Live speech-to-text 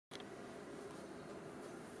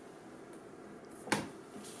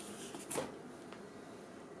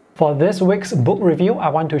For this week's book review, I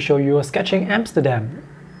want to show you Sketching Amsterdam.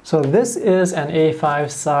 So this is an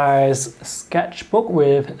A5 size sketchbook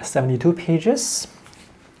with 72 pages.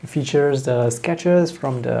 It features the sketches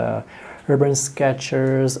from the Urban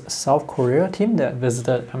Sketchers South Korea team that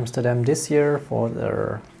visited Amsterdam this year for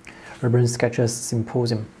the Urban Sketchers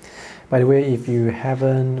Symposium. By the way, if you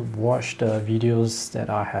haven't watched the videos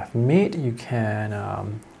that I have made, you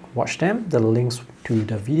can watch them. The links to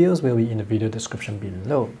the videos will be in the video description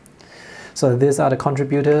below. So these are the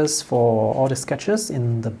contributors for all the sketches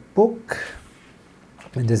in the book.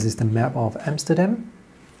 And this is the map of Amsterdam.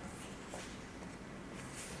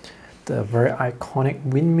 The very iconic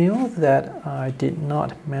windmill that I did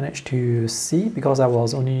not manage to see because I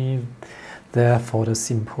was only there for the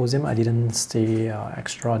symposium. I didn't stay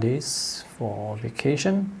extra days for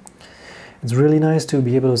vacation. It's really nice to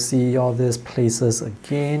be able to see all these places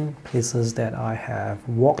again, places that I have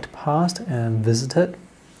walked past and visited.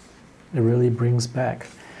 It really brings back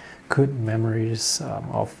good memories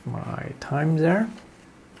of my time there.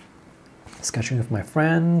 Sketching with my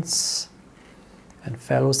friends and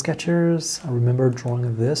fellow sketchers. I remember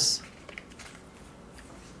drawing this.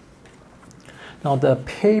 Now the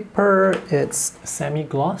paper, it's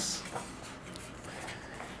semi-gloss.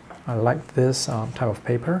 I like this type of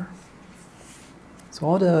paper. So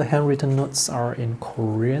all the handwritten notes are in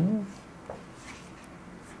Korean.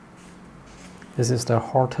 This is the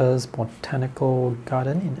Hortus Botanical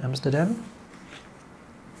Garden in Amsterdam.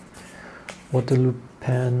 Waterloo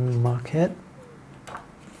Pen Market.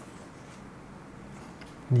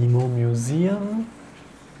 Nemo Museum.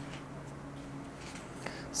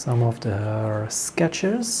 Some of the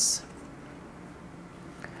sketches.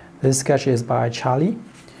 This sketch is by Charlie.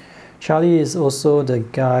 Charlie is also the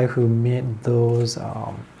guy who made those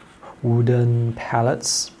wooden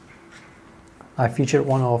palettes. I featured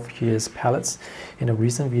one of his palettes in a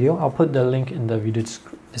recent video. I'll put the link in the video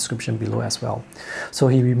description below as well. So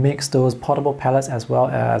he makes those portable palettes as well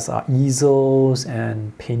as easels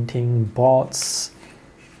and painting boards.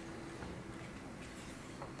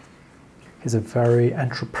 He's a very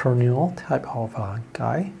entrepreneurial type of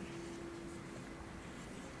guy.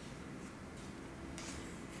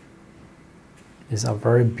 These are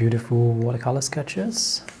very beautiful watercolor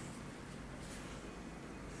sketches.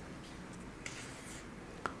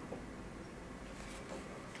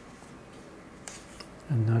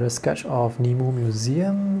 Another sketch of Nemo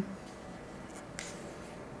Museum.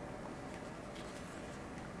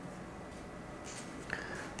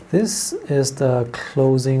 This is the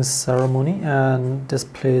closing ceremony and this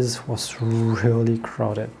place was really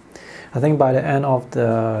crowded. I think by the end of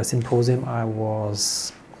the symposium I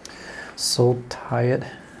was so tired.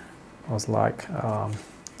 I was like,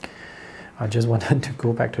 I just wanted to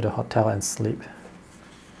go back to the hotel and sleep.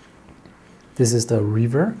 This is the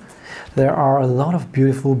river. There are a lot of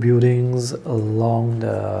beautiful buildings along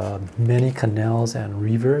the many canals and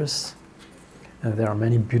rivers. And there are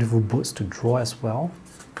many beautiful boats to draw as well.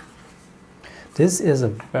 This is a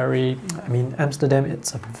very, Amsterdam,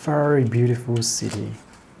 it's a very beautiful city.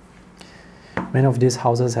 Many of these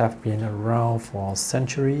houses have been around for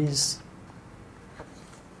centuries.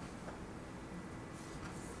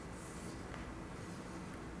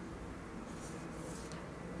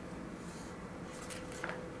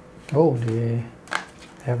 Oh, they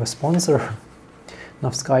have a sponsor,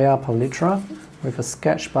 Novskaya Palitra, with a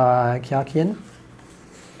sketch by Kyakian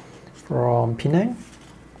from Penang.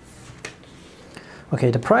 Okay,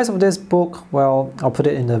 the price of this book, well, I'll put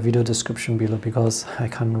it in the video description below because I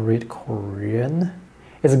can't read Korean.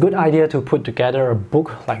 It's a good idea to put together a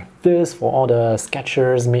book like this for all the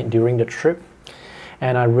sketches made during the trip.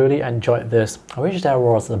 And I really enjoyed this. I wish there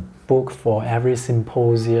was a book for every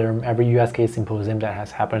symposium, every USK symposium that has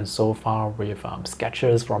happened so far with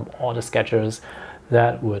sketches from all the sketchers.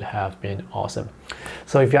 That would have been awesome.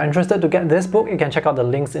 So if you're interested to get this book, you can check out the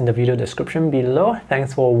links in the video description below.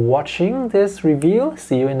 Thanks for watching this review.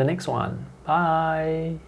 See you in the next one. Bye.